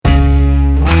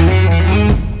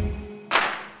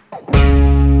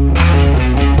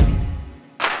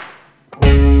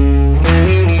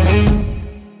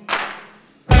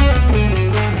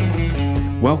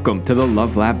Welcome to the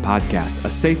Love Lab Podcast, a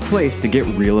safe place to get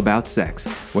real about sex.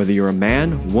 Whether you're a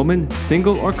man, woman,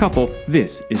 single, or couple,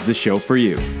 this is the show for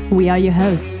you. We are your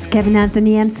hosts, Kevin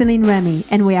Anthony and Celine Remy,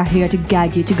 and we are here to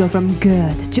guide you to go from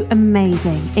good to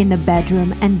amazing in the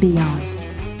bedroom and beyond.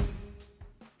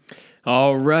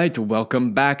 All right,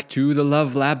 welcome back to the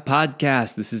Love Lab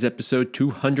Podcast. This is episode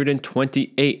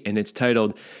 228, and it's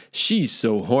titled, She's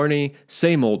So Horny,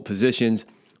 Same Old Positions,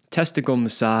 Testicle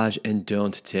Massage, and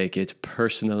Don't Take It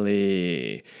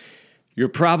Personally. You're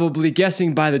probably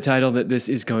guessing by the title that this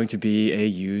is going to be a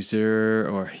user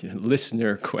or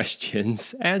listener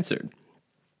questions answered.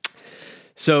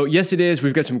 So yes, it is.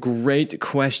 We've got some great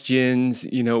questions.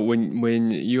 You know,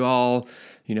 when you all,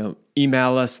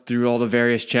 email us through all the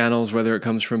various channels, whether it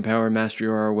comes from Power Mastery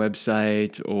or our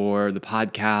website or the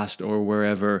podcast or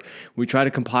wherever, we try to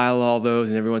compile all those,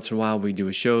 and every once in a while we do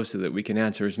a show so that we can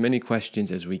answer as many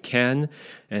questions as we can,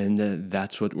 and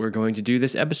that's what we're going to do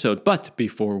this episode. But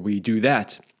before we do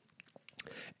that,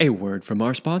 a word from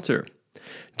our sponsor.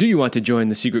 Do you want to join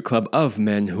the secret club of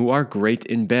men who are great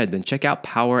in bed? Then check out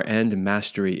Power and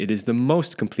Mastery. It is the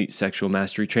most complete sexual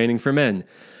mastery training for men.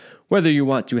 Whether you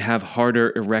want to have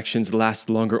harder erections, last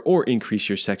longer, or increase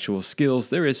your sexual skills,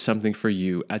 there is something for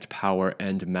you at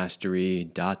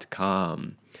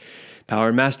powerandmastery.com. Power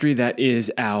and Mastery, that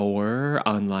is our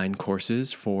online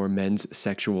courses for men's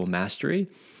sexual mastery.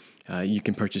 You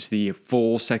can purchase the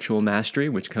full sexual mastery,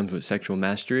 which comes with sexual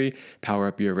mastery, power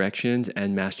up your erections,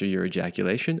 and master your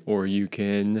ejaculation. Or you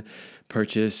can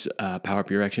purchase power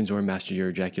up your erections or master your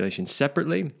ejaculation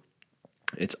separately.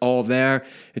 It's all there.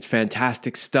 It's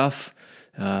fantastic stuff.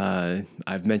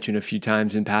 I've mentioned a few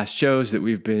times in past shows that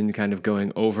we've been kind of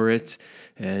going over it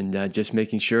and just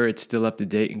making sure it's still up to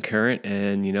date and current,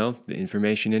 and the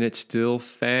information in it's still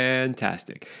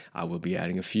fantastic. I will be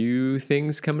adding a few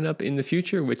things coming up in the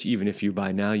future, which even if you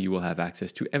buy now, you will have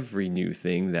access to every new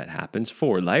thing that happens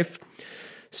for life.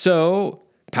 So,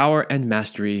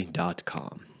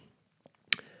 powerandmastery.com.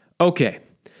 Okay,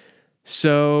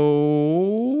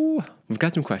 so we've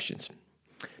got some questions.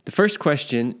 The first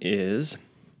question is,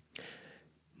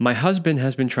 my husband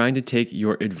has been trying to take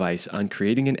your advice on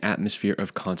creating an atmosphere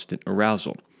of constant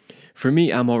arousal. For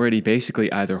me, I'm already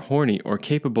basically either horny or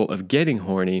capable of getting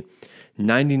horny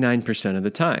 99% of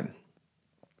the time.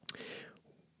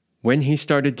 When he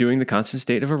started doing the constant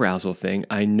state of arousal thing,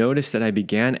 I noticed that I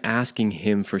began asking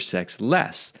him for sex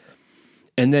less,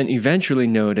 and then eventually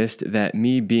noticed that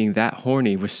me being that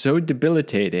horny was so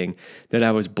debilitating that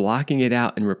I was blocking it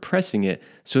out and repressing it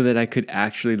so that I could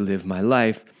actually live my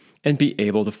life and be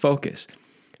able to focus.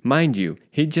 Mind you,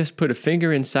 he'd just put a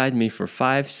finger inside me for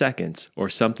 5 seconds or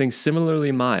something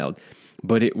similarly mild,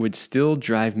 but it would still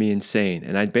drive me insane,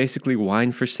 and I'd basically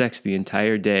whine for sex the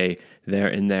entire day there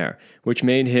and there, which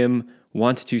made him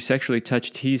want to sexually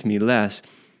tease me less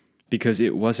because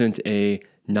it wasn't a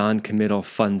non-committal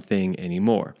fun thing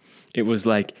anymore. It was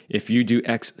like, if you do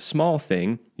X small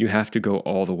thing, you have to go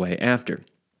all the way after,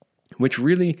 which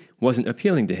really wasn't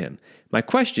appealing to him. My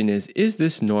question is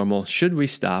this normal? Should we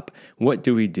stop? What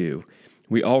do we do?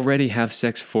 We already have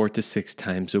sex 4 to 6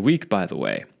 times a week, by the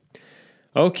way.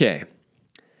 Okay,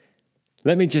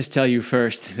 let me just tell you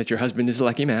first that your husband is a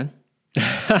lucky man.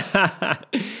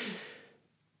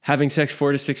 Having sex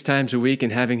 4 to 6 times a week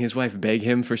and having his wife beg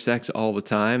him for sex all the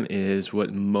time is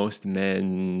what most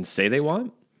men say they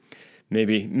want.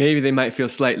 Maybe they might feel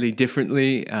slightly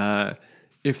differently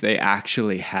if they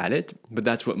actually had it, but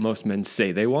that's what most men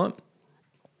say they want.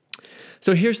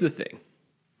 So here's the thing.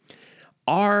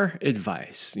 Our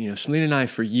advice, Celine and I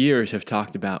for years have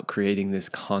talked about creating this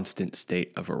constant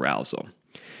state of arousal.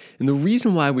 And the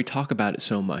reason why we talk about it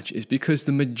so much is because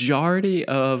the majority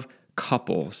of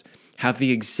couples have the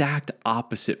exact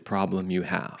opposite problem you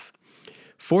have.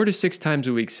 4 to 6 times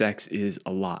a week sex is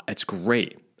a lot. It's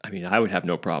great. I mean, I would have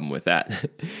no problem with that.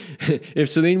 If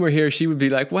Celine were here, she would be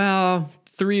like, well,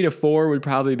 3 to 4 would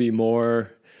probably be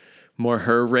more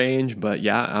her range. But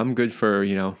yeah, I'm good for,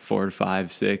 4 to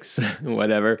 5, 6,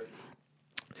 whatever.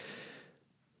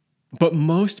 But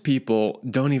most people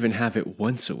don't even have it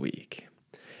once a week.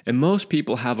 And most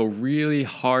people have a really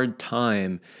hard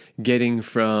time getting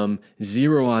from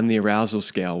 0 on the arousal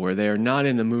scale, where they're not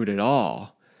in the mood at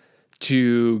all,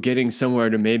 to getting somewhere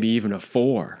to maybe even a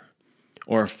 4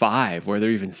 or a 5, where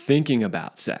they're even thinking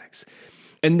about sex.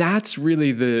 And that's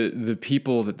really the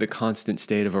people that the constant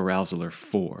state of arousal are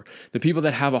for. The people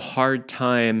that have a hard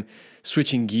time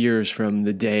switching gears from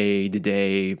the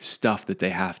day-to-day stuff that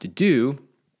they have to do,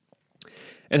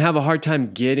 and have a hard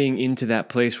time getting into that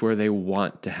place where they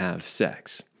want to have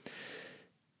sex.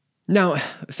 Now,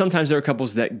 sometimes there are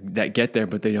couples that get there,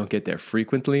 but they don't get there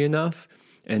frequently enough.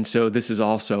 And so this is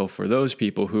also for those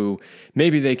people who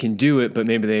maybe they can do it, but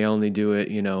maybe they only do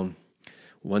it,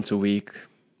 once a week,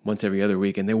 once every other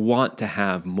week, and they want to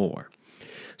have more.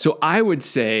 So I would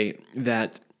say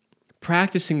that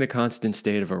practicing the constant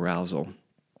state of arousal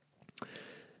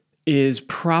is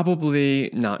probably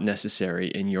not necessary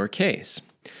in your case.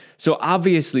 So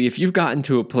obviously, if you've gotten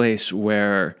to a place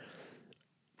where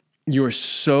you're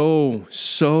so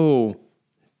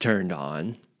turned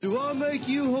on. Do I make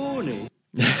you horny?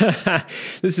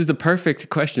 This is the perfect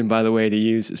question, by the way, to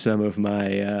use some of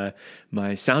my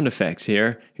my sound effects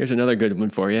here. Here's another good one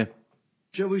for you.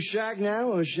 Shall we shag now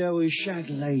or shall we shag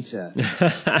later?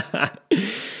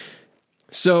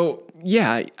 So,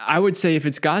 yeah, I would say if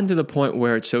it's gotten to the point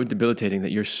where it's so debilitating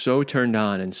that you're so turned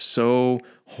on and so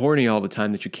horny all the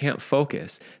time that you can't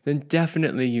focus, then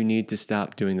definitely you need to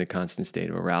stop doing the constant state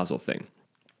of arousal thing.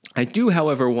 I do,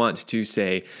 however, want to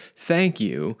say thank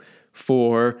you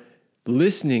for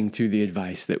listening to the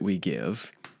advice that we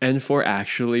give and for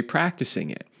actually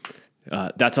practicing it.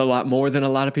 That's a lot more than a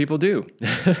lot of people do.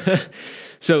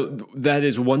 So that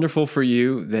is wonderful for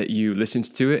you that you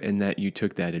listened to it and that you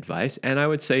took that advice. And I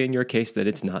would say in your case that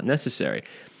it's not necessary.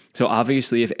 So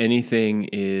obviously, if anything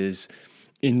is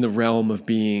in the realm of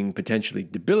being potentially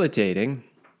debilitating,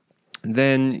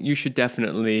 then you should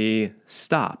definitely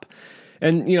stop.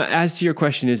 And, as to your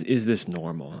question is this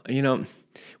normal?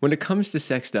 When it comes to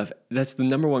sex stuff, that's the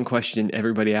number one question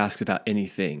everybody asks about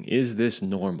anything. Is this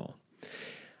normal?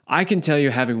 I can tell you,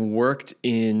 having worked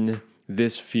in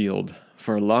this field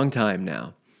for a long time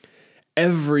now,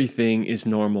 everything is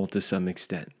normal to some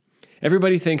extent.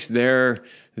 Everybody thinks their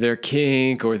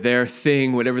kink or their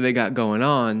thing, whatever they got going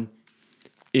on,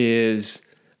 is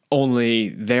only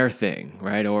their thing,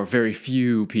 right? Or very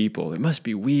few people. It must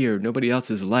be weird. Nobody else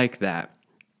is like that.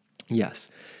 Yes,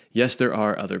 there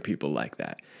are other people like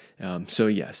that. So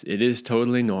yes, it is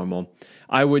totally normal.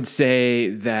 I would say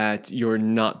that you're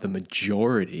not the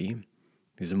majority,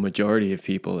 because the majority of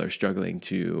people are struggling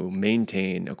to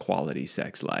maintain a quality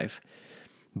sex life.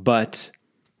 But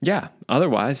yeah,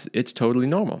 otherwise, it's totally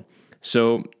normal.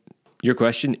 So your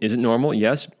question, is it normal?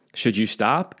 Yes. Should you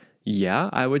stop? Yeah,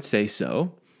 I would say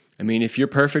so. I mean, if you're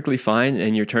perfectly fine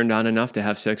and you're turned on enough to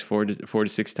have sex 4 to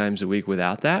 6 times a week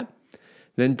without that,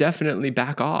 then definitely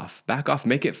back off,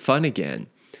 make it fun again.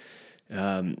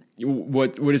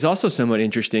 What is also somewhat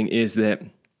interesting is that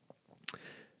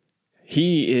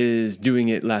he is doing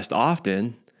it less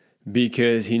often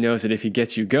because he knows that if he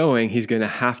gets you going, he's going to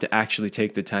have to actually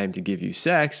take the time to give you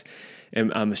sex.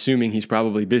 And I'm assuming he's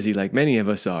probably busy like many of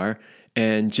us are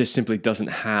and just simply doesn't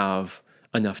have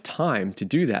enough time to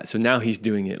do that. So now he's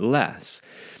doing it less.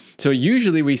 So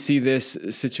usually we see this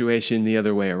situation the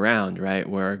other way around, right?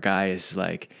 Where a guy is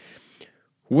like,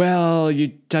 well, you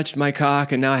touched my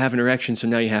cock and now I have an erection, so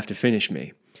now you have to finish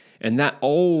me. And that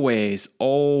always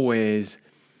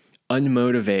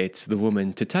unmotivates the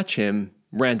woman to touch him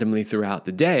randomly throughout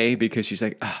the day because she's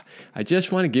like, I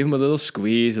just want to give him a little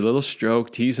squeeze, a little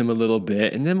stroke, tease him a little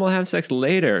bit, and then we'll have sex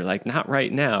later, like not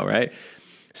right now, right?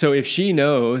 So if she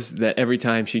knows that every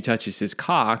time she touches his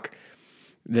cock,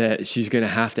 that she's going to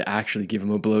have to actually give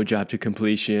him a blowjob to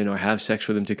completion or have sex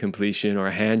with him to completion or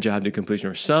a hand job to completion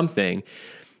or something,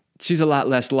 she's a lot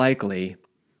less likely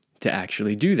to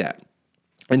actually do that.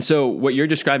 And so what you're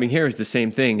describing here is the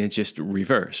same thing. It's just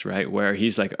reverse, right? Where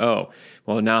he's like, oh,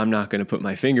 well, now I'm not going to put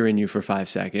my finger in you for 5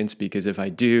 seconds because if I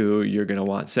do, you're going to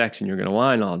want sex and you're going to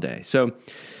whine all day. So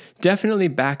definitely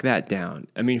back that down.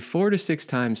 I mean, 4 to 6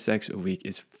 times sex a week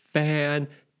is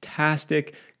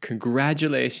fantastic.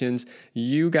 Congratulations.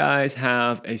 You guys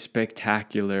have a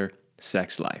spectacular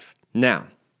sex life. Now,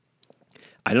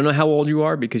 I don't know how old you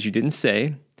are because you didn't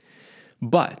say,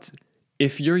 but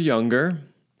if you're younger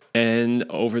and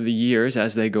over the years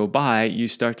as they go by, you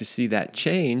start to see that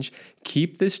change,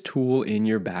 keep this tool in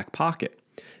your back pocket.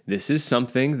 This is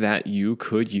something that you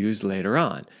could use later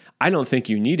on. I don't think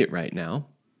you need it right now,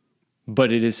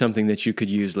 but it is something that you could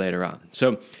use later on.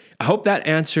 So I hope that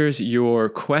answers your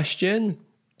question.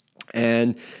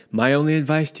 And my only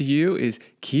advice to you is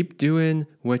keep doing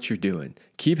what you're doing.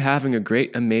 Keep having a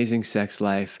great, amazing sex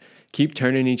life. Keep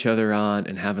turning each other on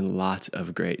and having lots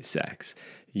of great sex.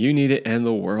 You need it and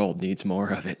the world needs more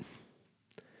of it.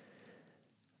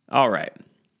 All right,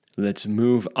 let's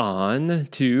move on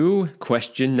to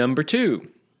question number 2.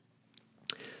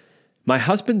 My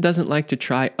husband doesn't like to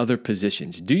try other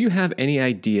positions. Do you have any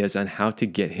ideas on how to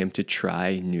get him to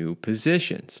try new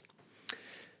positions?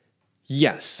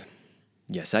 Yes,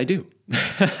 I do.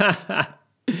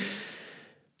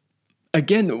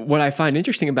 Again, what I find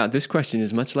interesting about this question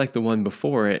is much like the one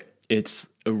before it, it's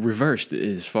reversed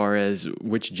as far as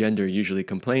which gender usually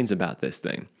complains about this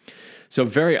thing. So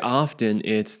very often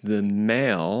it's the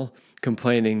male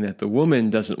complaining that the woman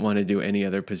doesn't want to do any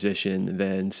other position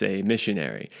than, say,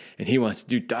 missionary. And he wants to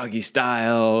do doggy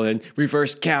style and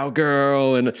reverse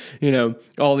cowgirl and,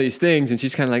 all these things. And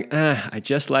she's kind of like, I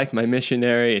just like my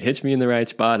missionary. It hits me in the right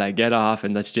spot. I get off,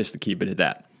 and let's just keep it at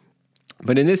that.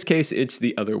 But in this case, it's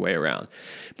the other way around.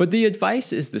 But the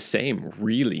advice is the same,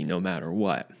 really, no matter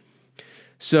what.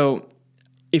 So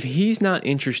if he's not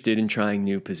interested in trying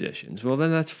new positions, well,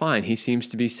 then that's fine. He seems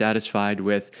to be satisfied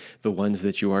with the ones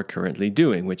that you are currently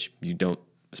doing, which you don't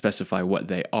specify what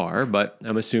they are, but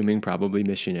I'm assuming probably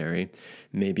missionary,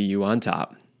 maybe you on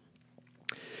top.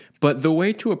 But the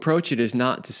way to approach it is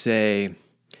not to say,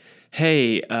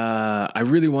 hey, I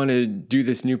really want to do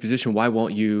this new position. Why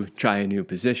won't you try a new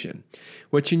position?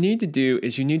 What you need to do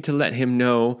is you need to let him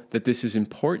know that this is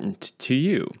important to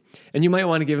you. And you might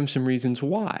want to give him some reasons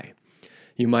why.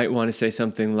 You might want to say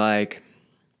something like,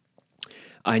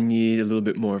 I need a little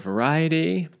bit more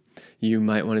variety. You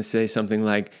might want to say something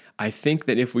like, I think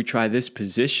that if we try this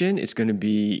position, it's going to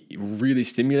be really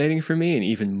stimulating for me and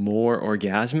even more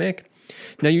orgasmic.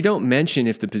 Now, you don't mention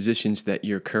if the positions that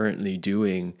you're currently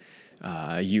doing,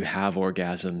 you have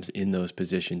orgasms in those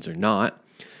positions or not.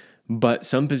 But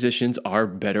some positions are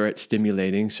better at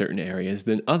stimulating certain areas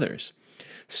than others.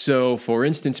 So, for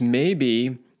instance,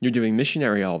 maybe you're doing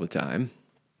missionary all the time,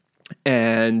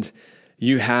 and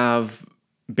you have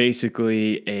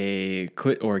basically a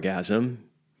clit orgasm,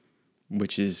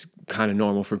 which is kind of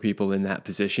normal for people in that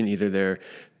position. Either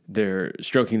they're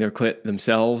stroking their clit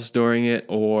themselves during it,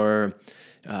 or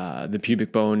the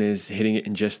pubic bone is hitting it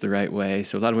in just the right way.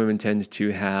 So a lot of women tend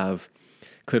to have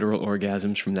clitoral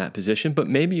orgasms from that position. But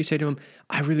maybe you say to them,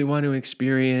 I really want to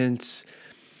experience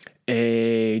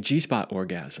a G-spot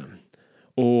orgasm,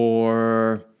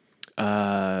 or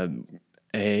I'm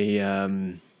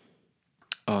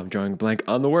drawing a blank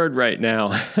on the word right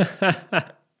now.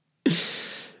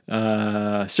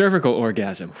 Cervical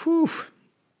orgasm. Whew.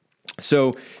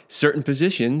 So certain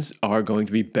positions are going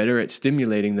to be better at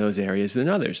stimulating those areas than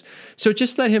others. So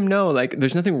just let him know, like,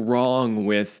 there's nothing wrong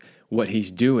with what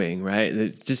he's doing, right?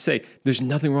 Just say, there's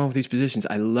nothing wrong with these positions.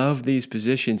 I love these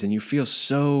positions, and you feel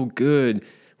so good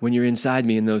when you're inside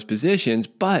me in those positions,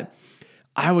 but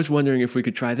I was wondering if we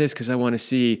could try this because I want to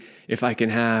see if I can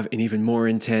have an even more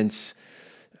intense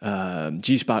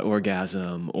G-spot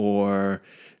orgasm or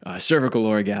cervical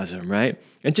orgasm, right?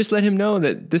 And just let him know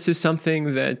that this is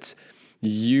something that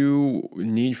you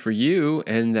need for you,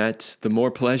 and that the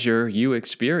more pleasure you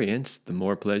experience, the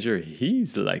more pleasure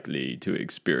he's likely to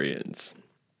experience.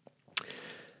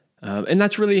 And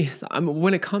that's really,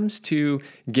 when it comes to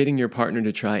getting your partner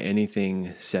to try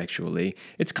anything sexually,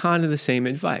 it's kind of the same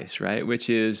advice, right? Which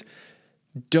is,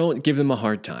 don't give them a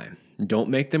hard time. Don't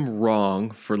make them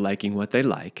wrong for liking what they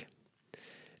like.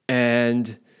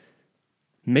 And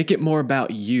make it more about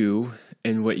you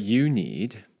and what you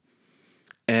need.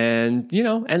 And,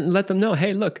 and let them know,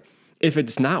 hey, look, if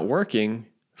it's not working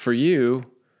for you,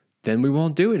 then we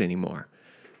won't do it anymore.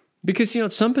 Because,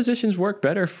 some positions work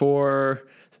better for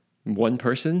one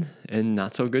person and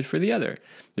not so good for the other,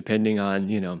 depending on,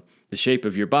 the shape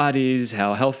of your bodies,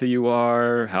 how healthy you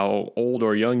are, how old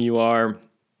or young you are.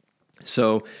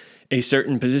 So a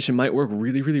certain position might work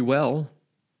really, really well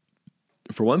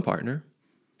for one partner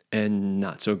and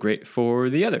not so great for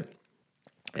the other.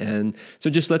 And so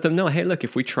just let them know, hey, look,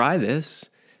 if we try this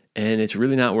and it's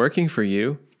really not working for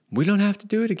you, we don't have to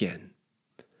do it again.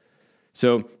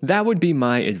 So that would be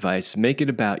my advice. Make it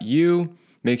about you.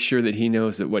 Make sure that he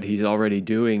knows that what he's already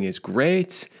doing is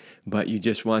great, but you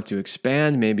just want to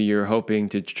expand. Maybe you're hoping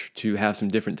to have some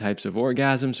different types of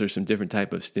orgasms or some different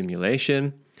type of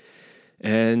stimulation,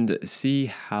 and see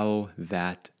how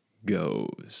that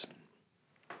goes.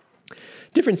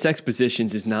 Different sex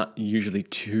positions is not usually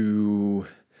too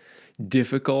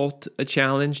difficult a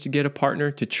challenge to get a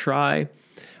partner to try.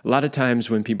 A lot of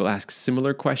times when people ask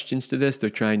similar questions to this,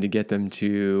 they're trying to get them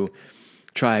to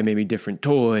try maybe different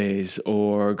toys,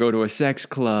 or go to a sex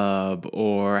club,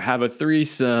 or have a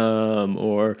threesome,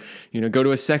 or, go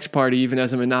to a sex party even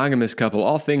as a monogamous couple.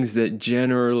 All things that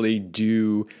generally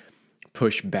do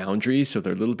push boundaries, so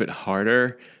they're a little bit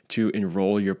harder to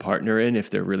enroll your partner in if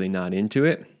they're really not into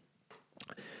it.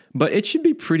 But it should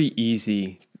be pretty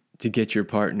easy to get your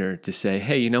partner to say,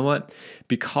 hey, you know what?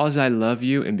 Because I love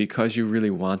you and because you really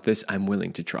want this, I'm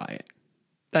willing to try it.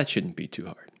 That shouldn't be too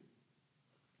hard.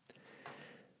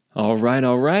 All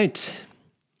right.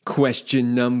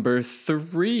 Question number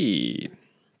 3.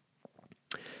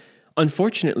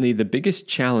 Unfortunately, the biggest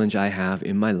challenge I have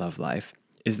in my love life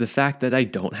is the fact that I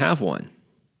don't have one.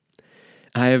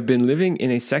 I have been living in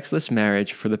a sexless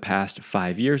marriage for the past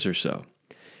 5 years or so.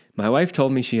 My wife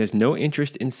told me she has no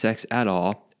interest in sex at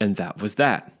all, and that was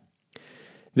that.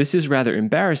 This is rather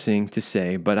embarrassing to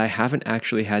say, but I haven't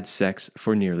actually had sex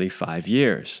for nearly 5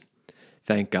 years.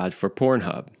 Thank God for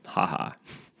Pornhub. Haha.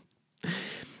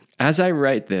 As I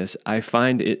write this, I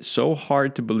find it so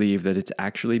hard to believe that it's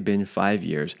actually been 5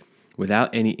 years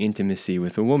without any intimacy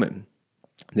with a woman.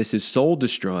 This is soul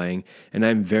destroying, and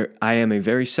I am a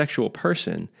very sexual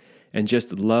person and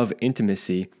just love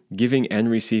intimacy, giving and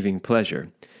receiving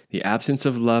pleasure. The absence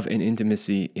of love and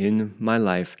intimacy in my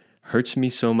life hurts me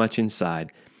so much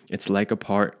inside. It's like a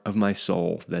part of my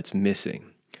soul that's missing.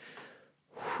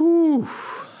 Whew.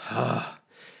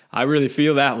 I really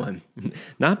feel that one.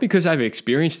 Not because I've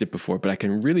experienced it before, but I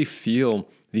can really feel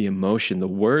the emotion, the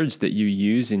words that you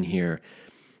use in here.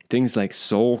 Things like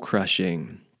soul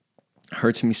crushing,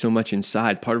 hurts me so much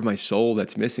inside, part of my soul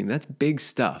that's missing. That's big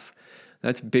stuff.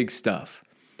 That's big stuff.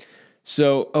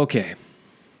 So, okay.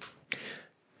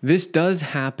 This does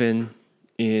happen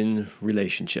in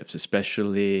relationships,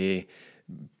 especially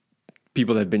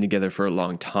people that have been together for a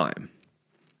long time.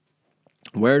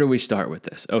 Where do we start with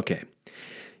this? Okay.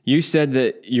 You said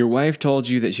that your wife told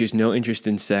you that she has no interest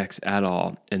in sex at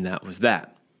all, and that was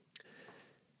that.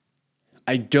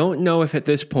 I don't know if at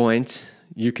this point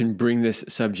you can bring this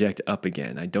subject up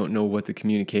again. I don't know what the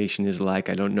communication is like.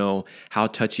 I don't know how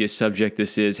touchy a subject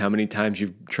this is, how many times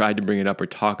you've tried to bring it up or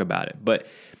talk about it. But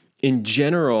in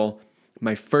general,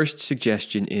 my first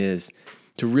suggestion is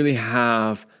to really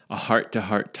have a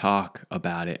heart-to-heart talk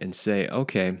about it and say,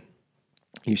 okay,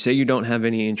 you say you don't have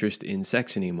any interest in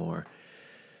sex anymore.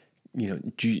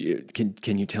 Can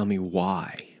you tell me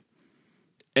why?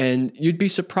 And you'd be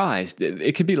surprised.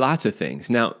 It could be lots of things.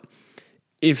 Now,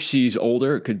 if she's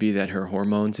older, it could be that her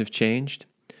hormones have changed.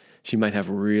 She might have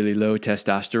really low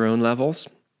testosterone levels.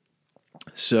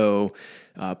 So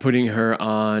putting her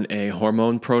on a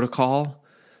hormone protocol,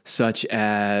 such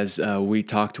as we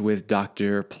talked with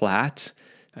Dr. Platt.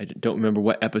 I don't remember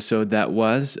what episode that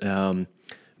was,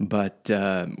 but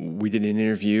we did an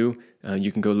interview.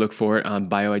 You can go look for it on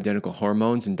bioidentical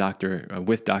hormones and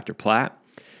with Dr. Platt.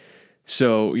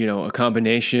 So, a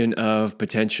combination of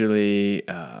potentially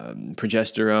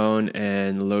progesterone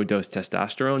and low-dose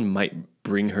testosterone might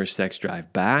bring her sex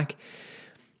drive back.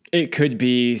 It could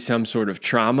be some sort of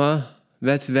trauma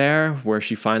that's there where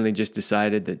she finally just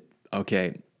decided that,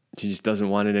 okay, she just doesn't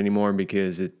want it anymore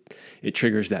because it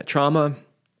triggers that trauma.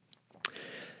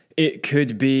 It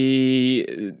could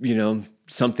be,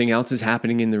 something else is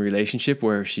happening in the relationship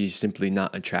where she's simply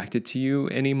not attracted to you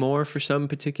anymore for some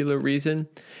particular reason.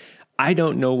 I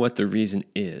don't know what the reason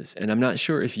is, and I'm not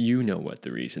sure if you know what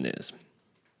the reason is.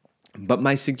 But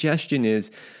my suggestion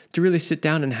is to really sit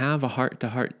down and have a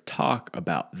heart-to-heart talk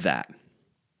about that.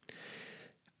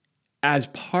 As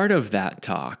part of that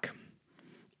talk,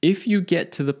 if you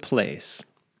get to the place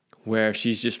where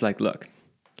she's just like, look,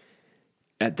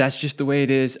 that's just the way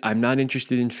it is. I'm not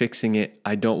interested in fixing it.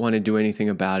 I don't want to do anything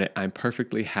about it. I'm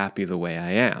perfectly happy the way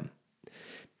I am.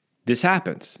 This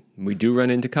happens. We do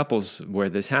run into couples where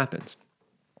this happens.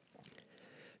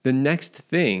 The next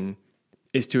thing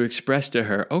is to express to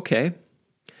her, okay,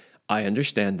 I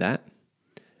understand that,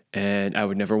 and I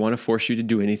would never want to force you to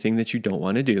do anything that you don't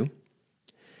want to do,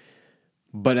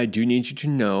 but I do need you to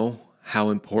know how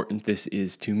important this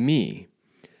is to me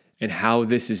and how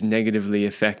this is negatively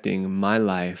affecting my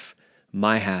life,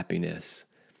 my happiness.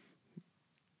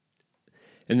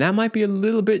 And that might be a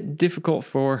little bit difficult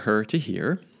for her to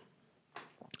hear,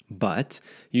 but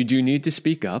you do need to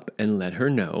speak up and let her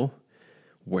know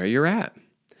where you're at.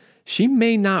 She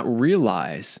may not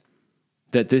realize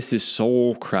that this is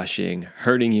soul crushing,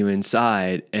 hurting you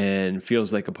inside, and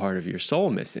feels like a part of your soul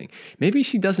missing. Maybe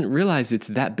she doesn't realize it's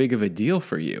that big of a deal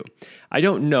for you. I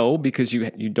don't know, because you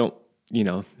don't,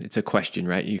 it's a question,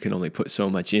 right? You can only put so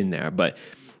much in there. But,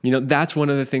 that's one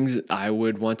of the things I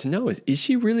would want to know is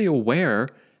she really aware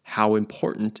how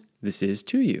important this is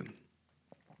to you?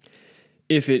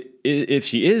 If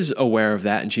she is aware of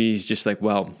that and she's just like,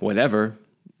 well, whatever,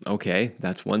 okay,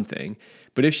 that's one thing.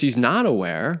 But if she's not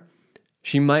aware,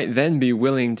 she might then be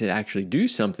willing to actually do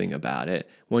something about it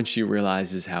once she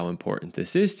realizes how important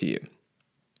this is to you.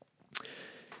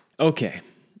 Okay.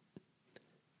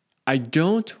 I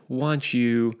don't want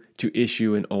you to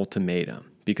issue an ultimatum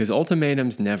because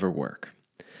ultimatums never work.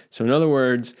 So in other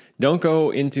words, don't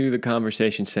go into the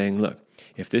conversation saying, look,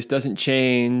 if this doesn't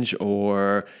change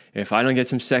or if I don't get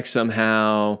some sex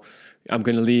somehow, I'm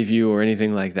going to leave you or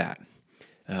anything like that.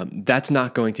 That's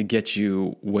not going to get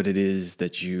you what it is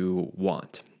that you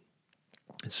want.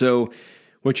 So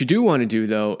what you do want to do,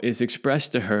 though, is express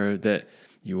to her that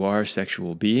you are a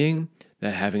sexual being,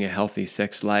 that having a healthy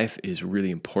sex life is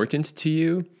really important to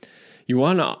you. You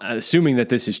want to, assuming that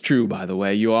this is true, by the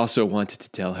way, you also wanted to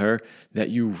tell her that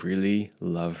you really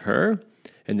love her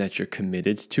and that you're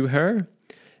committed to her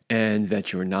and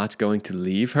that you're not going to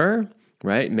leave her,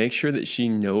 right? Make sure that she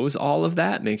knows all of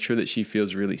that. Make sure that she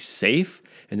feels really safe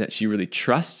and that she really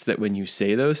trusts that when you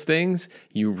say those things,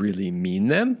 you really mean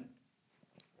them.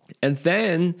 And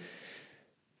then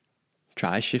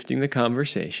try shifting the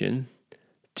conversation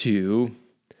to,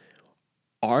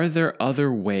 are there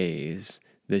other ways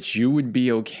that you would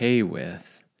be okay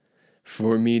with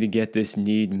for me to get this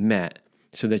need met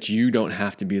so that you don't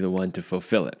have to be the one to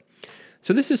fulfill it?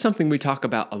 So this is something we talk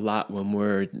about a lot when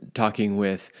we're talking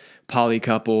with poly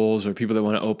couples or people that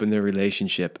want to open their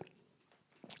relationship.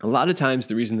 A lot of times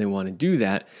the reason they want to do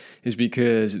that is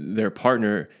because their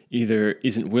partner either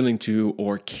isn't willing to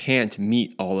or can't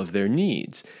meet all of their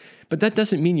needs. But that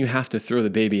doesn't mean you have to throw the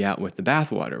baby out with the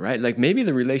bathwater, right? Like maybe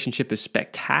the relationship is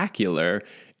spectacular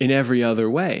in every other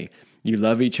way. You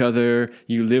love each other,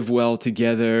 you live well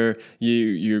together,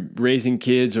 you're raising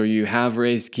kids or you have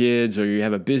raised kids or you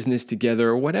have a business together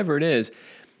or whatever it is.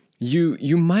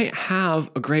 You might have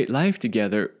a great life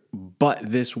together, but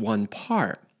this one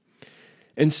part.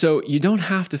 And so you don't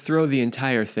have to throw the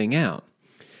entire thing out.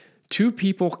 Two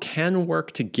people can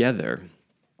work together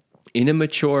in a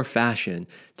mature fashion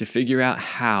to figure out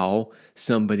how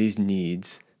somebody's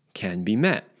needs can be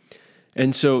met.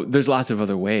 And so there's lots of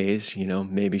other ways,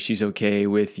 maybe she's okay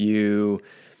with you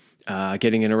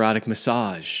getting an erotic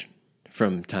massage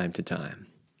from time to time.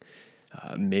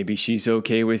 Maybe she's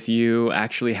okay with you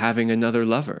actually having another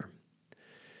lover.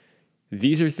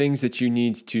 These are things that you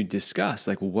need to discuss.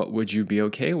 Like, what would you be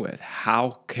okay with?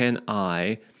 How can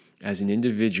I, as an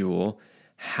individual,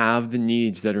 have the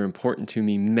needs that are important to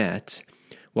me met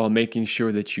while making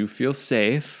sure that you feel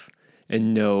safe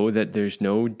and know that there's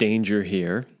no danger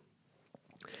here?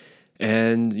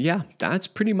 And yeah, that's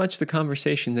pretty much the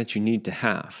conversation that you need to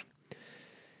have.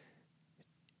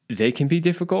 They can be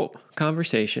difficult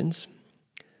conversations.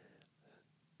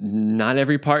 Not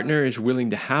every partner is willing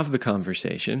to have the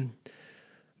conversation,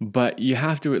 but you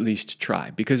have to at least try,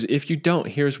 because if you don't,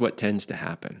 here's what tends to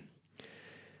happen.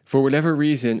 For whatever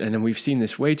reason, and we've seen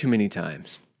this way too many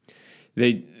times,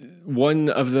 one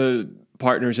of the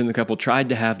partners in the couple tried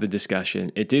to have the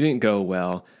discussion. It didn't go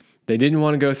well. They didn't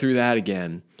want to go through that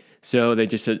again. So they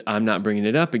just said, I'm not bringing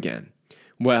it up again.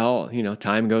 Well,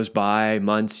 time goes by,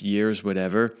 months, years,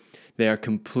 whatever. They are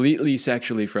completely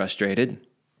sexually frustrated.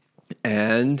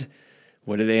 And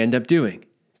what do they end up doing?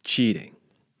 Cheating.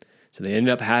 So they end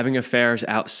up having affairs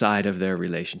outside of their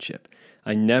relationship.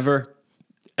 I never,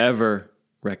 ever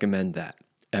recommend that,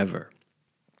 ever.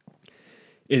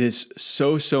 It is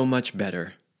so much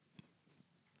better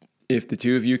if the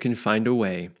two of you can find a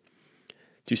way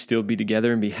to still be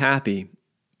together and be happy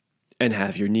and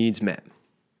have your needs met.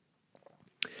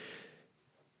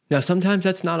 Now, sometimes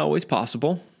that's not always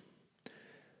possible.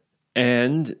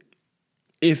 And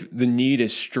if the need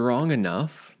is strong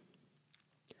enough,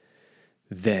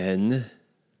 then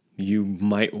you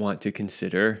might want to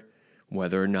consider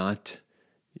whether or not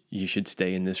you should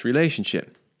stay in this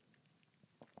relationship.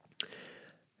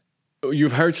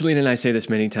 You've heard Selena and I say this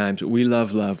many times. We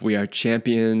love love. We are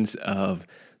champions of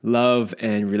love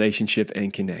and relationship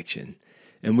and connection.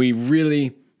 And we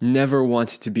really never want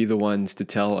to be the ones to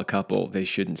tell a couple they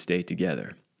shouldn't stay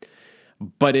together.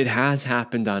 But it has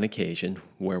happened on occasion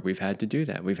where we've had to do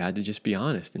that. We've had to just be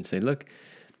honest and say, look,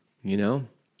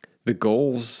 the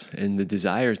goals and the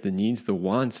desires, the needs, the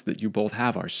wants that you both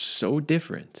have are so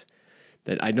different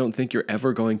that I don't think you're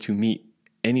ever going to meet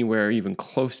anywhere even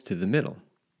close to the middle.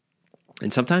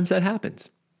 And sometimes that happens.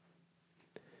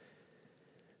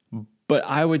 But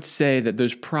I would say that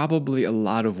there's probably a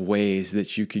lot of ways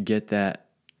that you could get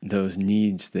those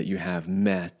needs that you have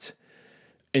met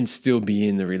and still be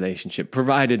in the relationship,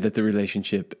 provided that the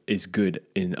relationship is good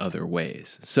in other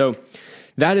ways. So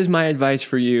that is my advice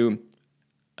for you.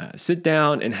 Sit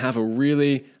down and have a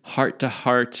really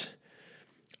heart-to-heart,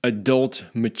 adult,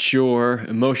 mature,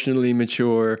 emotionally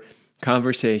mature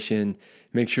conversation.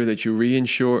 Make sure that you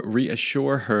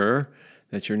reassure her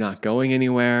that you're not going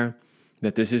anywhere,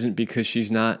 that this isn't because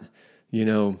she's not,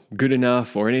 good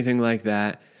enough or anything like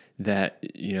that,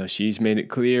 she's made it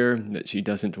clear that she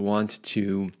doesn't want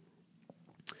to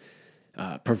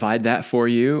provide that for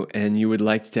you, and you would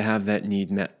like to have that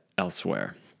need met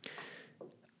elsewhere.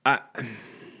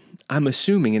 I'm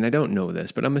assuming, and I don't know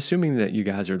this, but I'm assuming that you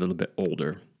guys are a little bit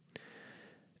older.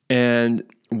 And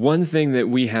one thing that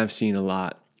we have seen a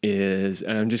lot is,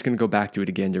 and I'm just going to go back to it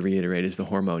again to reiterate, is the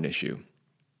hormone issue.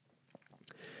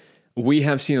 We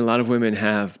have seen a lot of women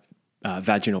have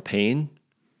vaginal pain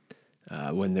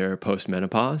when they're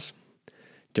post-menopause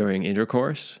during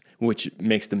intercourse, which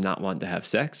makes them not want to have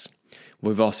sex.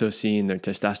 We've also seen their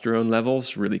testosterone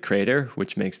levels really crater,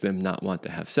 which makes them not want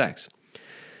to have sex.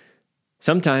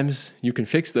 Sometimes you can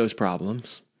fix those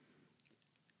problems,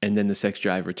 and then the sex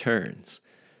drive returns.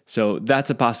 So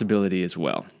that's a possibility as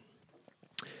well.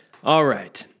 All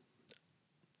right.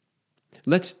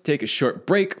 Let's take a short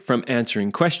break from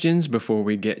answering questions before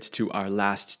we get to our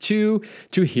last two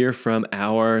to hear from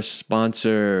our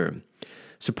sponsor.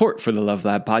 Support for the Love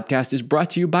Lab podcast is brought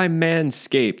to you by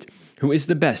Manscaped, who is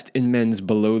the best in men's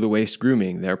below-the-waist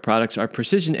grooming. Their products are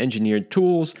precision-engineered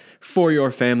tools for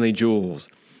your family jewels.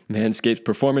 Manscaped's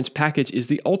Performance Package is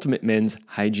the ultimate men's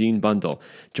hygiene bundle.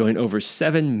 Join over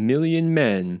 7 million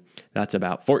men, that's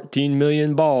about 14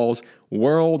 million balls,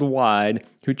 worldwide,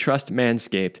 who trust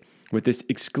Manscaped with this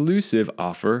exclusive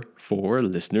offer for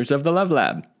listeners of the Love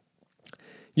Lab.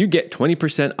 You get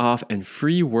 20% off and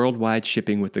free worldwide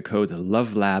shipping with the code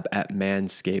LOVELAB at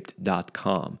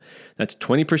manscaped.com. That's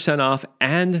 20% off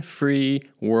and free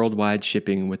worldwide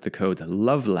shipping with the code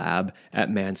LOVELAB at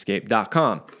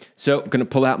manscaped.com. So I'm going to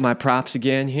pull out my props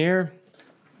again here.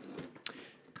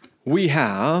 We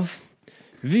have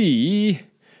the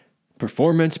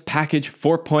Performance Package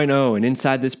 4.0, and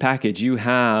inside this package you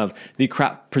have the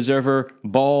Crop Preserver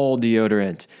Ball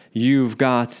Deodorant. You've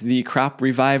got the Crop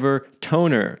Reviver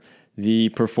Toner, the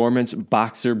Performance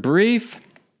Boxer Brief,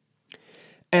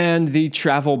 and the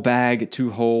travel bag to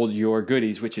hold your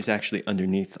goodies, which is actually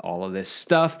underneath all of this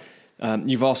stuff.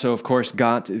 You've also, of course,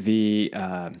 got the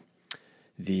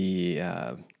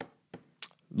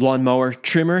lawnmower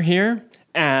trimmer here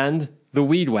and the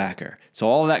weed whacker. So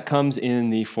all of that comes in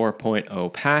the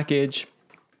 4.0 package.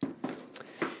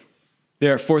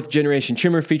 Their fourth generation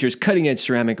trimmer features cutting-edge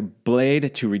ceramic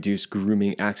blade to reduce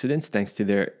grooming accidents thanks to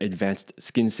their advanced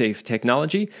skin-safe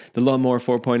technology. The Lawnmower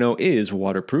 4.0 is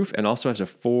waterproof and also has a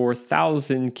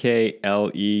 4000K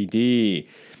LED.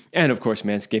 And of course,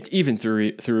 Manscaped even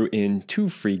threw in 2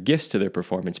 free gifts to their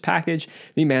performance package,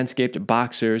 the Manscaped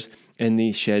Boxers and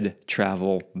the Shed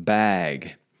Travel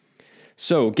Bag.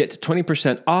 So get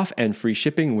 20% off and free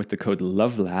shipping with the code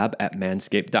LOVELAB at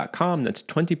manscaped.com. That's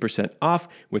 20% off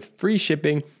with free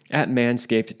shipping at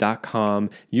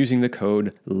manscaped.com using the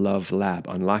code LOVELAB.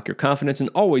 Unlock your confidence and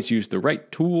always use the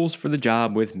right tools for the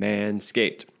job with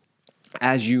Manscaped.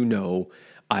 As you know,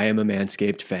 I am a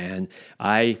Manscaped fan.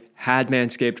 I had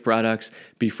Manscaped products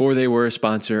before they were a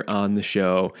sponsor on the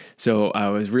show. So I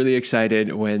was really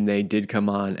excited when they did come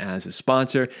on as a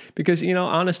sponsor because,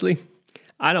 honestly,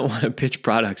 I don't want to pitch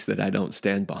products that I don't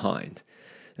stand behind.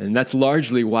 And that's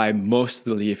largely why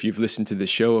mostly, if you've listened to the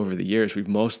show over the years, we've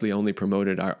mostly only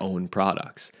promoted our own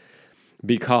products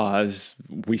because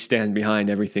we stand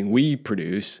behind everything we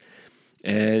produce.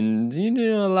 And,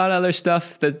 a lot of other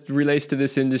stuff that relates to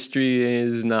this industry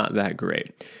is not that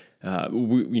great.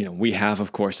 We have,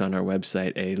 of course, on our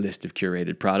website a list of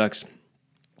curated products.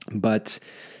 But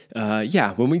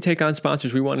when we take on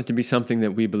sponsors, we want it to be something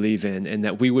that we believe in and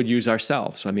that we would use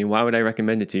ourselves. I mean, why would I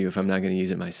recommend it to you if I'm not going to use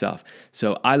it myself?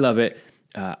 So I love it.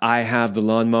 I have the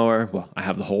lawnmower. Well, I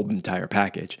have the whole entire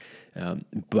package.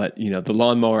 But the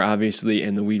lawnmower, obviously,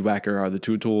 and the weed whacker are the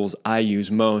 2 tools I use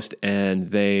most,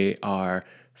 and they are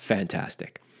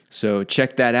fantastic. So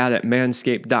check that out at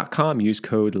manscaped.com. Use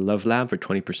code LOVELAB for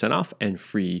 20% off and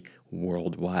free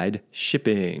worldwide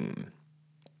shipping.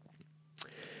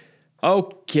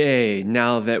 Okay,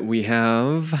 now that we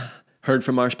have heard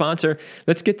from our sponsor,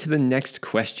 let's get to the next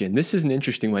question. This is an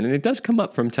interesting one, and it does come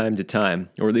up from time to time,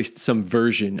 or at least some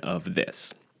version of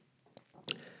this.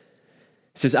 It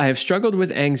says, I have struggled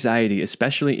with anxiety,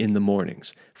 especially in the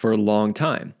mornings, for a long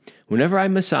time. Whenever I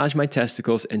massage my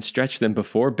testicles and stretch them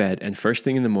before bed and first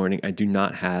thing in the morning, I do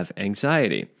not have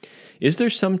anxiety. Is there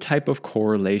some type of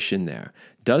correlation there?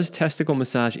 Does testicle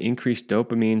massage increase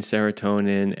dopamine,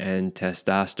 serotonin, and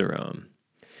testosterone?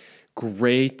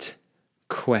 Great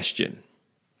question.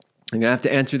 I'm going to have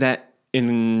to answer that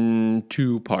in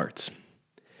 2 parts.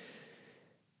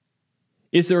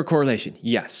 Is there a correlation?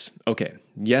 Yes. Okay.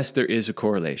 Yes, there is a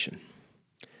correlation.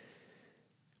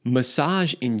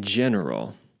 Massage in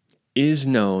general is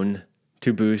known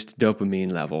to boost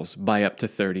dopamine levels by up to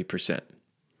 30%.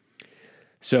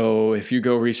 So if you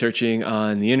go researching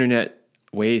on the internet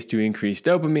ways to increase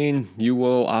dopamine, you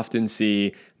will often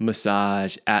see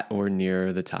massage at or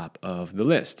near the top of the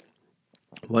list.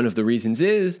 One of the reasons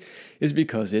is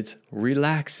because it's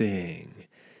relaxing.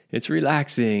 It's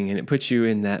relaxing and it puts you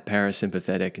in that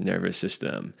parasympathetic nervous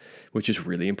system, which is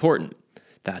really important.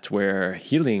 That's where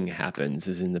healing happens,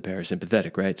 is in the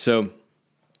parasympathetic, right? So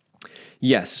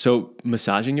Yes, so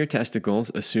massaging your testicles,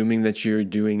 assuming that you're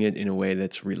doing it in a way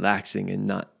that's relaxing and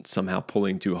not somehow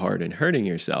pulling too hard and hurting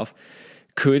yourself,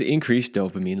 could increase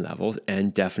dopamine levels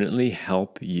and definitely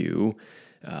help you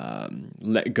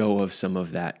let go of some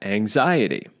of that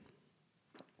anxiety.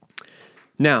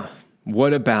 Now,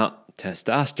 what about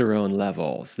testosterone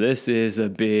levels? This is a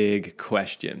big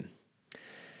question.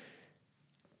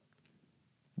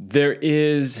 There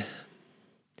is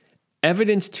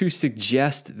evidence to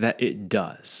suggest that it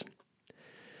does.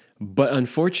 But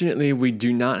unfortunately, we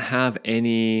do not have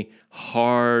any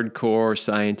hardcore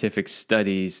scientific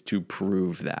studies to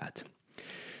prove that.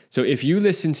 So if you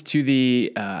listened to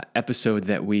the episode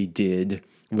that we did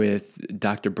with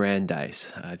Dr.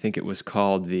 Brandeis, I think it was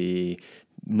called the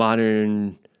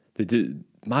modern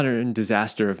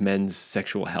disaster of men's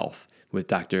sexual health with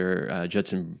Dr.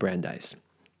 Judson Brandeis.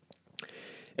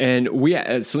 And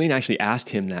Celine actually asked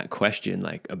him that question,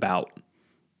 like about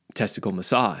testicle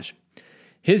massage.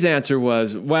 His answer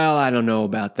was, well, I don't know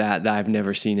about that. I've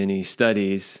never seen any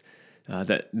studies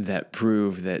that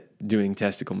prove that doing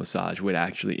testicle massage would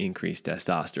actually increase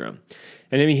testosterone.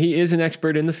 And I mean, he is an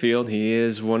expert in the field. He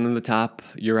is one of the top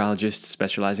urologists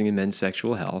specializing in men's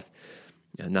sexual health.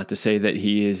 Not to say that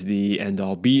he is the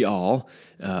end-all, be-all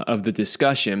of the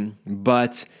discussion,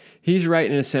 but he's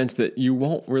right in a sense that you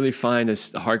won't really find a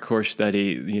hardcore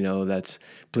study, that's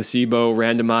placebo,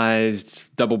 randomized,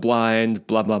 double-blind,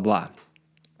 blah, blah, blah.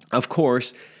 Of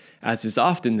course, as is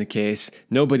often the case,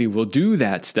 nobody will do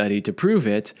that study to prove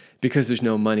it because there's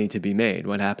no money to be made.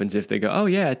 What happens if they go, oh,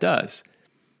 yeah, it does?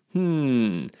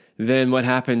 Then what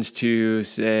happens to,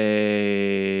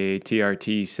 say,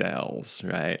 TRT cells,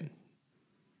 right?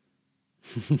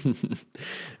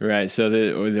 Right, so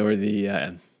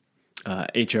the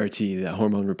HRT, the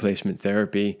hormone replacement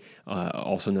therapy,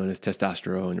 also known as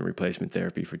testosterone replacement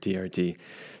therapy for TRT.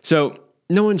 So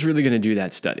no one's really going to do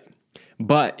that study.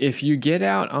 But if you get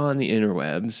out on the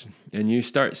interwebs and you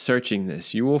start searching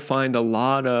this, you will find a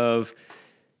lot of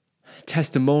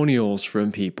testimonials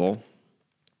from people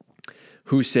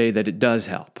who say that it does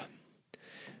help.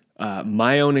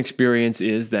 My own experience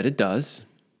is that it does.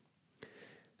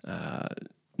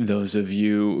 Those of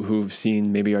you who've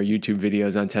seen maybe our YouTube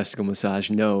videos on testicle massage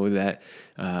know that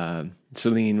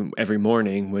Celine, every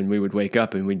morning when we would wake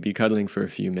up and we'd be cuddling for a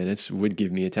few minutes, would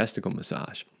give me a testicle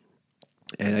massage.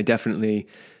 And I definitely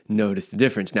noticed the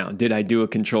difference. Now, did I do a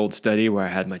controlled study where I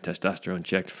had my testosterone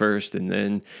checked first and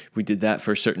then we did that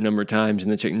for a certain number of times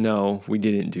and then checked? No, we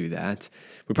didn't do that.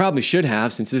 We probably should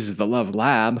have, since this is the Love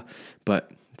Lab,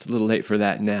 but it's a little late for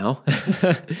that now.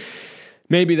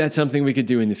 Maybe that's something we could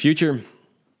do in the future.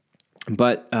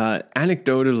 But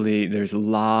anecdotally, there's a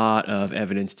lot of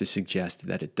evidence to suggest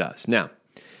that it does. Now,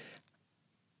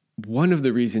 one of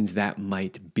the reasons that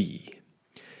might be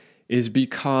is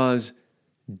because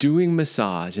doing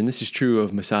massage, and this is true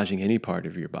of massaging any part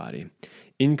of your body,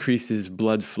 increases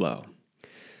blood flow.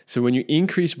 So when you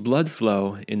increase blood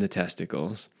flow in the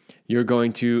testicles, you're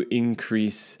going to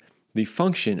increase the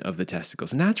function of the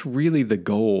testicles. And that's really the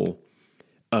goal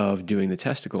of doing the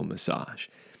testicle massage.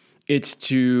 It's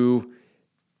to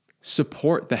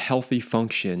support the healthy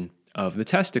function of the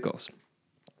testicles.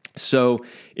 So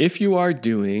if you are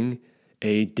doing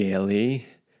a daily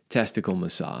testicle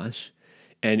massage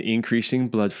and increasing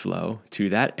blood flow to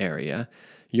that area,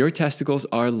 your testicles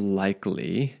are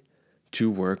likely to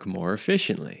work more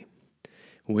efficiently,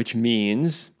 which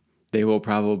means they will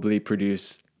probably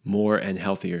produce more and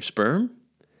healthier sperm,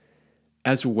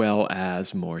 as well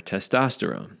as more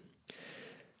testosterone.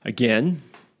 Again,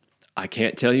 I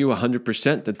can't tell you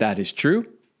 100% that that is true,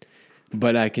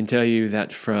 but I can tell you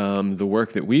that from the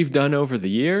work that we've done over the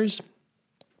years,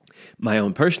 my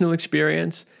own personal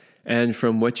experience, and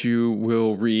from what you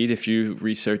will read if you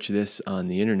research this on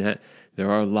the internet, there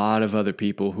are a lot of other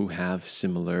people who have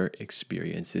similar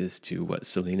experiences to what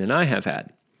Celine and I have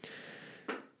had.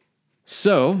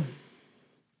 So,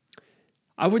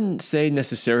 I wouldn't say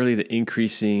necessarily that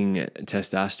increasing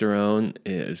testosterone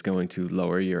is going to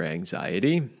lower your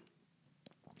anxiety,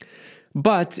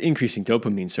 but increasing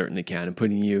dopamine certainly can, and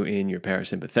putting you in your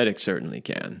parasympathetic certainly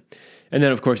can. And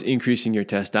then, of course, increasing your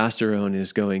testosterone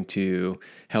is going to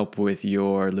help with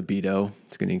your libido.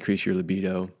 It's going to increase your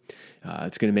libido.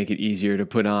 It's going to make it easier to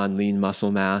put on lean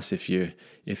muscle mass if you're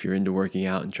into working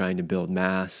out and trying to build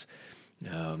mass.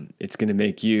 It's going to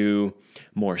make you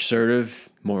more assertive,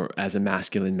 more as a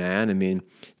masculine man. I mean,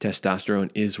 testosterone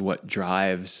is what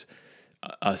drives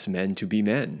us men to be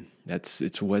men.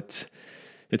 It's what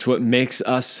makes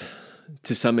us,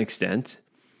 to some extent,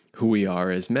 who we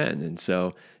are as men. And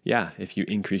so, yeah, if you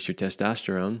increase your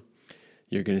testosterone,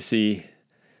 you're going to see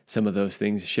some of those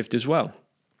things shift as well.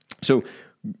 So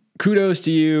kudos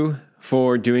to you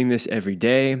for doing this every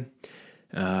day.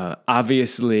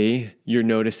 Obviously, you're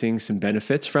noticing some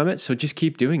benefits from it, so just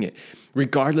keep doing it,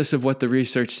 regardless of what the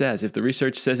research says. If the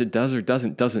research says it does or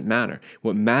doesn't matter.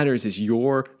 What matters is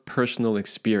your personal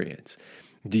experience.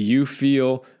 Do you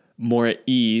feel more at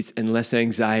ease and less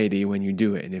anxiety when you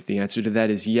do it? And if the answer to that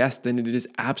is yes, then it is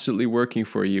absolutely working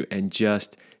for you, and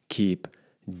just keep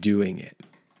doing it.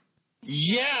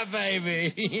 Yeah,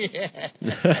 baby.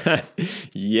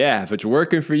 Yeah, if it's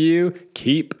working for you,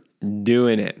 keep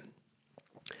doing it.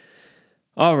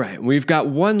 All right, we've got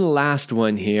one last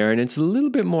one here, and it's a little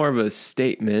bit more of a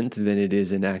statement than it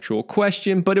is an actual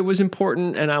question, but it was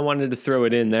important, and I wanted to throw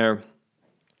it in there.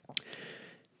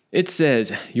 It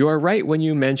says, you are right when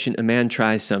you mention a man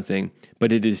tries something,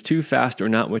 but it is too fast or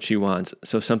not what she wants,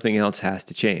 so something else has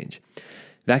to change.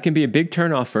 That can be a big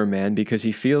turnoff for a man because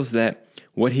he feels that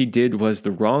what he did was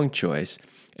the wrong choice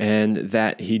and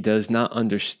that he does not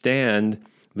understand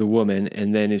the woman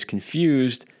and then is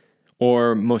confused,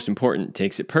 or most important,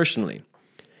 takes it personally.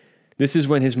 This is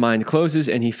when his mind closes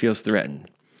and he feels threatened.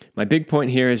 My big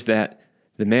point here is that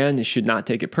the man should not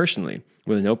take it personally.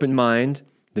 With an open mind,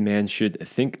 the man should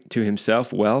think to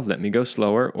himself, well, let me go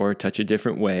slower or touch a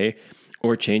different way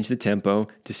or change the tempo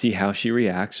to see how she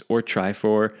reacts or try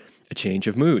for a change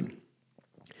of mood.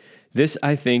 This,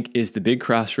 I think, is the big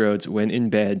crossroads when in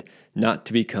bed, not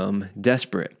to become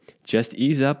desperate. Just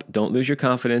ease up, don't lose your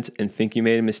confidence, and think you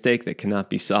made a mistake that cannot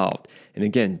be solved. And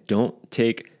again, don't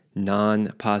take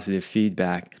non-positive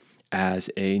feedback as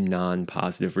a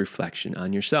non-positive reflection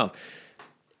on yourself.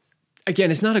 Again,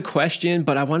 it's not a question,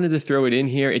 but I wanted to throw it in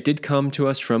here. It did come to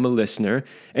us from a listener,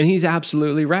 and he's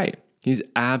absolutely right. He's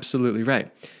absolutely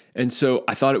right. And so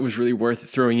I thought it was really worth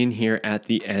throwing in here at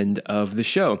the end of the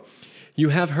show. You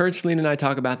have heard Celine and I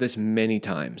talk about this many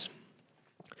times.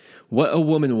 What a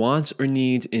woman wants or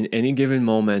needs in any given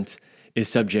moment is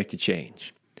subject to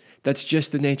change. That's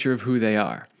just the nature of who they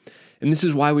are. And this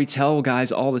is why we tell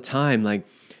guys all the time, like,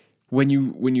 when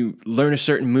you learn a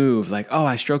certain move, like, oh,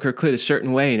 I stroke her clit a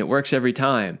certain way and it works every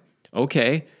time.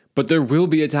 Okay, but there will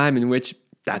be a time in which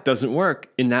that doesn't work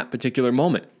in that particular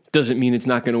moment. Doesn't mean it's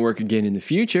not going to work again in the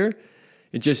future.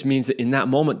 It just means that in that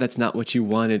moment, that's not what you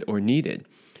wanted or needed.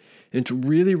 And it's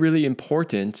really, really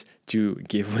important to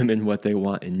give women what they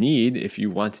want and need if you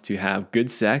want to have good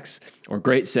sex or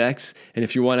great sex, and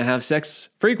if you want to have sex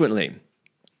frequently.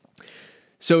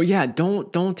 So yeah,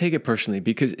 don't take it personally,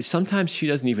 because sometimes she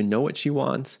doesn't even know what she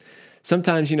wants.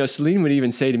 Sometimes, Celine would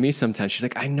even say to me sometimes, she's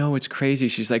like, I know it's crazy.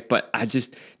 She's like, but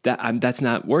that's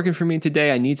not working for me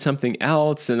today. I need something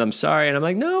else, and I'm sorry. And I'm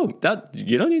like, no,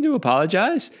 you don't need to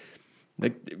apologize.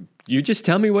 Like, you just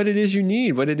tell me what it is you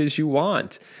need, what it is you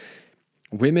want.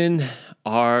 Women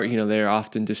are, they're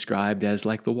often described as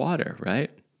like the water,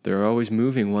 right? They're always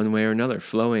moving one way or another,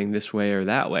 flowing this way or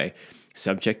that way,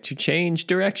 subject to change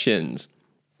directions.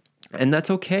 And that's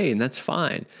okay, and that's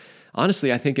fine.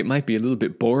 Honestly, I think it might be a little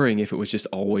bit boring if it was just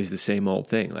always the same old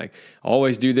thing. Like,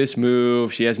 always do this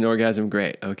move, she has an orgasm,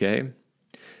 great, okay?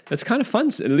 That's kind of fun.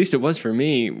 At least it was for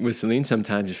me with Celine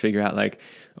sometimes, to figure out like,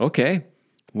 okay,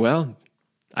 well,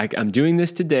 I'm doing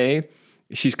this today.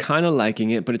 She's kind of liking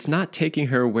it, but it's not taking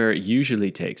her where it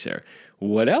usually takes her.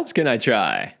 What else can I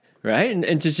try, right?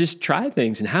 And to just try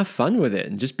things and have fun with it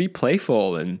and just be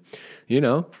playful and,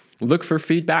 look for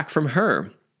feedback from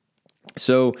her.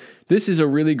 So this is a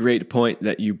really great point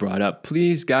that you brought up.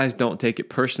 Please, guys, don't take it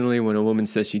personally when a woman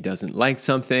says she doesn't like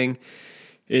something.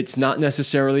 It's not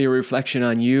necessarily a reflection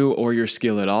on you or your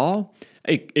skill at all.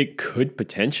 It could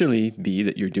potentially be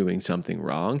that you're doing something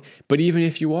wrong, but even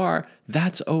if you are,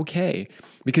 that's okay.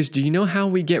 Because do you know how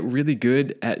we get really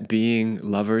good at being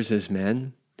lovers as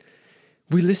men?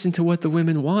 We listen to what the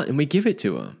women want and we give it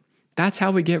to them. That's how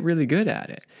we get really good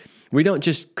at it. We don't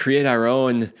just create our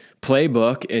own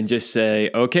playbook and just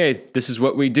say, okay, this is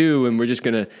what we do, and we're just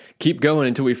going to keep going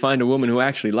until we find a woman who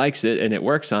actually likes it and it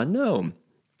works on. No,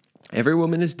 every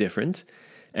woman is different,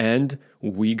 and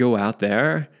we go out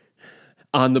there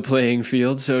on the playing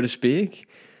field, so to speak,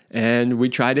 and we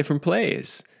try different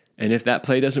plays. And if that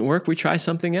play doesn't work, we try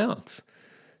something else.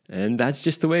 And that's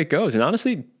just the way it goes. And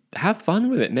honestly, have fun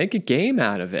with it. Make a game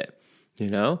out of it,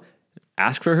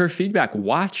 Ask for her feedback.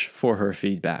 Watch for her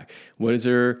feedback. What is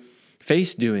her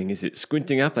face doing? Is it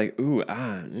squinting up like, ooh,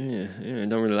 I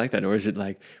don't really like that? Or is it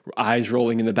like eyes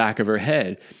rolling in the back of her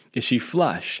head? Is she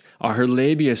flush? Are her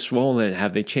labia swollen?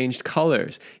 Have they changed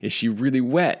colors? Is she really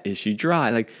wet? Is she dry?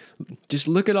 Like, just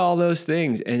look at all those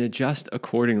things and adjust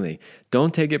accordingly.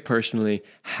 Don't take it personally.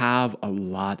 Have a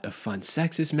lot of fun.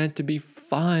 Sex is meant to be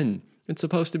fun. It's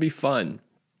supposed to be fun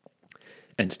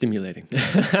and stimulating.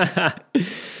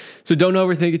 So don't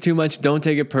overthink it too much. Don't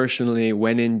take it personally.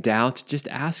 When in doubt, just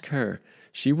ask her.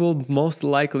 She will most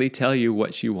likely tell you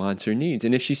what she wants or needs.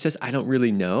 And if she says, I don't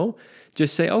really know,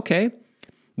 just say, okay,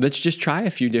 let's just try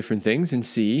a few different things and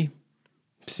see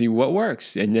what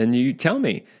works. And then you tell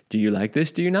me, do you like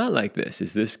this? Do you not like this?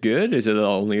 Is this good? Is it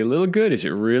only a little good? Is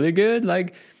it really good?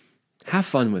 Like, have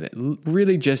fun with it.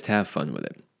 Really just have fun with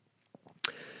it.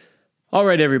 All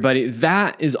right, everybody,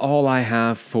 that is all I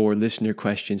have for listener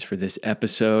questions for this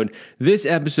episode. This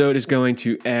episode is going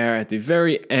to air at the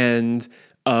very end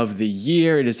of the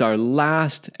year. It is our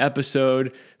last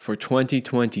episode for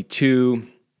 2022.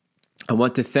 I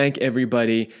want to thank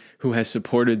everybody who has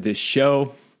supported this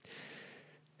show.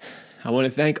 I want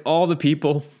to thank all the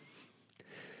people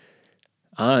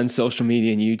on social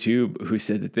media and YouTube who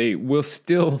said that they will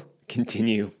still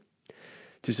continue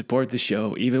to support the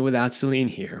show even without Celine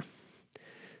here.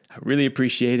 I really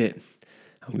appreciate it.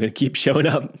 I'm going to keep showing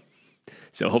up,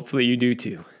 so hopefully you do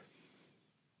too.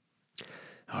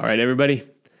 All right, everybody.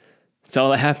 That's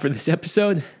all I have for this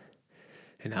episode,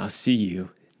 and I'll see you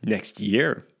next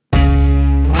year.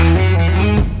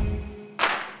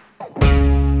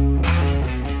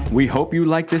 We hope you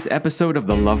like this episode of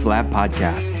the Love Lab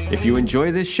podcast. If you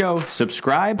enjoy this show,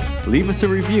 subscribe, leave us a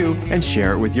review, and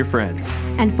share it with your friends.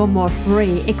 And for more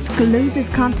free,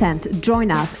 exclusive content, join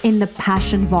us in the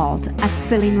Passion Vault at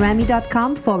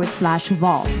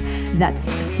CelineRemy.com/vault. That's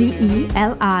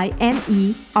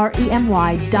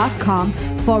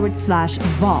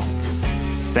CelineRemy.com/vault.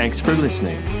 Thanks for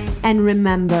listening. And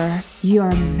remember, you're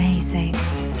amazing.